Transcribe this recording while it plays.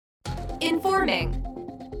Informing,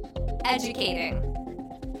 educating,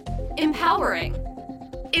 empowering,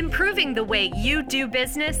 improving the way you do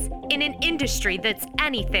business in an industry that's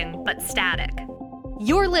anything but static.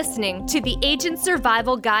 You're listening to the Agent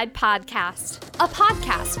Survival Guide podcast, a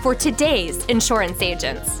podcast for today's insurance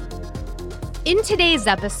agents. In today's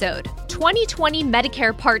episode, 2020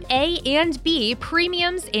 Medicare Part A and B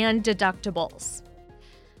premiums and deductibles.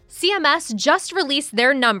 CMS just released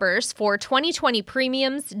their numbers for 2020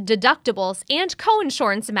 premiums, deductibles, and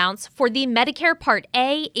coinsurance amounts for the Medicare Part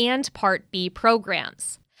A and Part B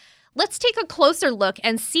programs. Let's take a closer look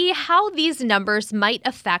and see how these numbers might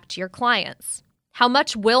affect your clients. How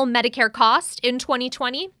much will Medicare cost in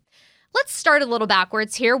 2020? Let's start a little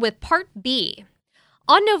backwards here with Part B.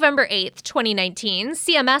 On November 8th, 2019,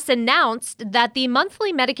 CMS announced that the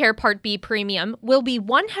monthly Medicare Part B premium will be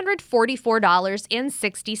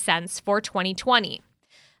 $144.60 for 2020.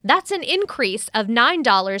 That's an increase of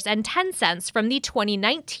 $9.10 from the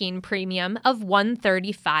 2019 premium of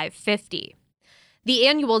 $135.50. The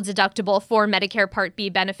annual deductible for Medicare Part B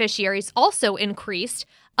beneficiaries also increased,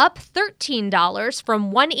 up $13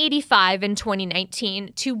 from $185 in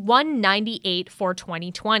 2019 to $198 for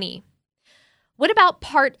 2020. What about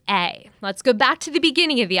Part A? Let's go back to the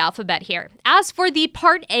beginning of the alphabet here. As for the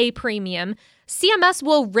Part A premium, CMS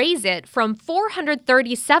will raise it from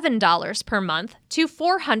 $437 per month to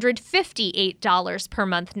 $458 per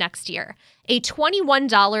month next year, a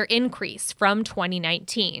 $21 increase from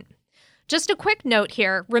 2019. Just a quick note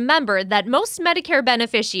here, remember that most Medicare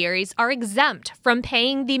beneficiaries are exempt from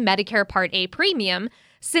paying the Medicare Part A premium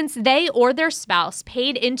since they or their spouse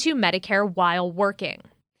paid into Medicare while working.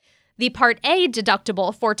 The Part A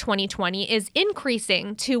deductible for 2020 is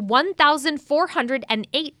increasing to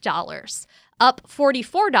 $1,408, up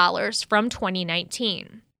 $44 from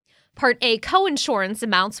 2019. Part A coinsurance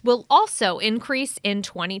amounts will also increase in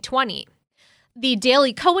 2020. The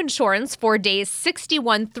daily coinsurance for days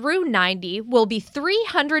 61 through 90 will be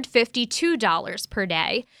 $352 per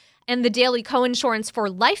day, and the daily coinsurance for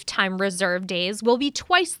lifetime reserve days will be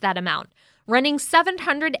twice that amount, running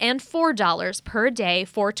 $704 per day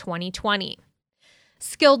for 2020.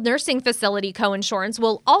 Skilled nursing facility coinsurance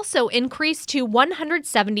will also increase to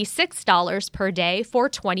 $176 per day for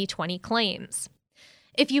 2020 claims.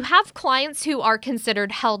 If you have clients who are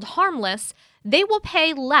considered held harmless, they will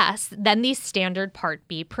pay less than the standard Part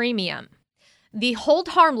B premium. The hold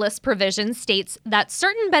harmless provision states that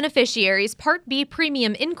certain beneficiaries' Part B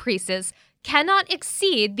premium increases cannot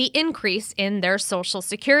exceed the increase in their Social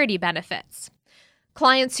Security benefits.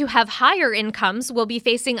 Clients who have higher incomes will be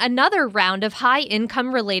facing another round of high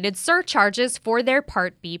income-related surcharges for their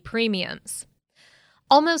Part B premiums.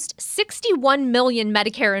 Almost 61 million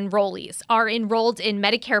Medicare enrollees are enrolled in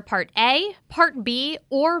Medicare Part A, Part B,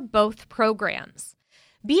 or both programs.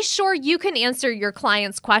 Be sure you can answer your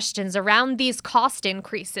clients' questions around these cost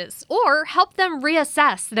increases or help them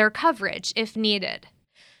reassess their coverage if needed.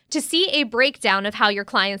 To see a breakdown of how your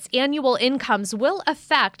clients' annual incomes will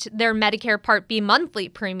affect their Medicare Part B monthly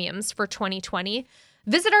premiums for 2020,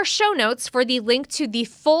 visit our show notes for the link to the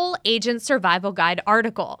full Agent Survival Guide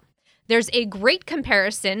article. There's a great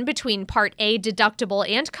comparison between Part A deductible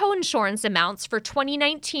and coinsurance amounts for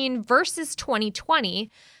 2019 versus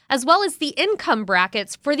 2020, as well as the income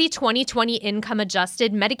brackets for the 2020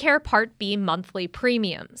 income-adjusted Medicare Part B monthly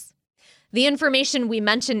premiums. The information we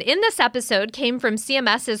mentioned in this episode came from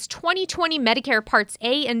CMS's 2020 Medicare Parts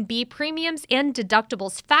A and B premiums and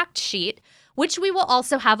deductibles fact sheet, which we will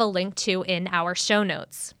also have a link to in our show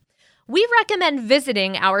notes. We recommend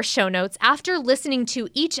visiting our show notes after listening to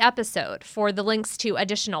each episode for the links to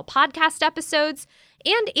additional podcast episodes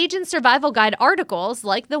and Agent Survival Guide articles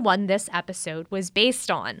like the one this episode was based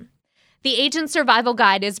on. The Agent Survival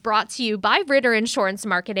Guide is brought to you by Ritter Insurance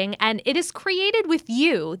Marketing, and it is created with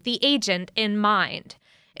you, the agent, in mind.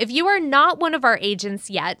 If you are not one of our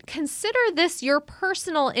agents yet, consider this your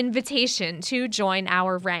personal invitation to join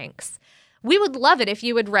our ranks. We would love it if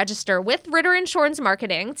you would register with Ritter Insurance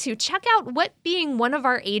Marketing to check out what being one of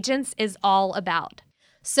our agents is all about.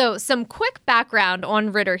 So, some quick background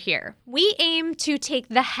on Ritter here. We aim to take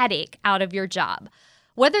the headache out of your job.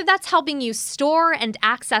 Whether that's helping you store and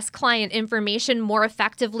access client information more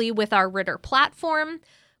effectively with our Ritter platform,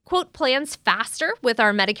 quote plans faster with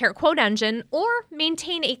our Medicare quote engine, or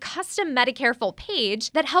maintain a custom Medicare full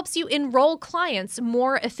page that helps you enroll clients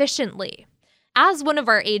more efficiently. As one of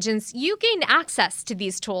our agents, you gain access to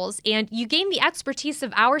these tools and you gain the expertise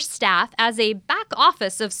of our staff as a back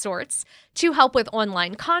office of sorts to help with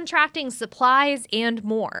online contracting, supplies, and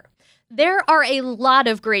more. There are a lot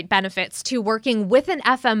of great benefits to working with an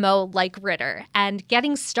FMO like Ritter, and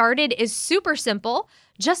getting started is super simple.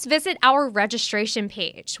 Just visit our registration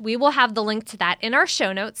page. We will have the link to that in our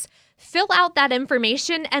show notes. Fill out that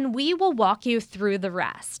information and we will walk you through the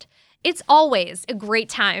rest. It's always a great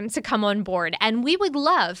time to come on board, and we would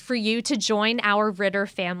love for you to join our Ritter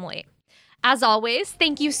family. As always,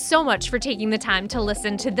 thank you so much for taking the time to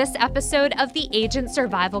listen to this episode of the Agent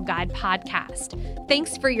Survival Guide podcast.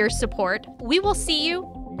 Thanks for your support. We will see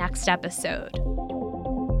you next episode.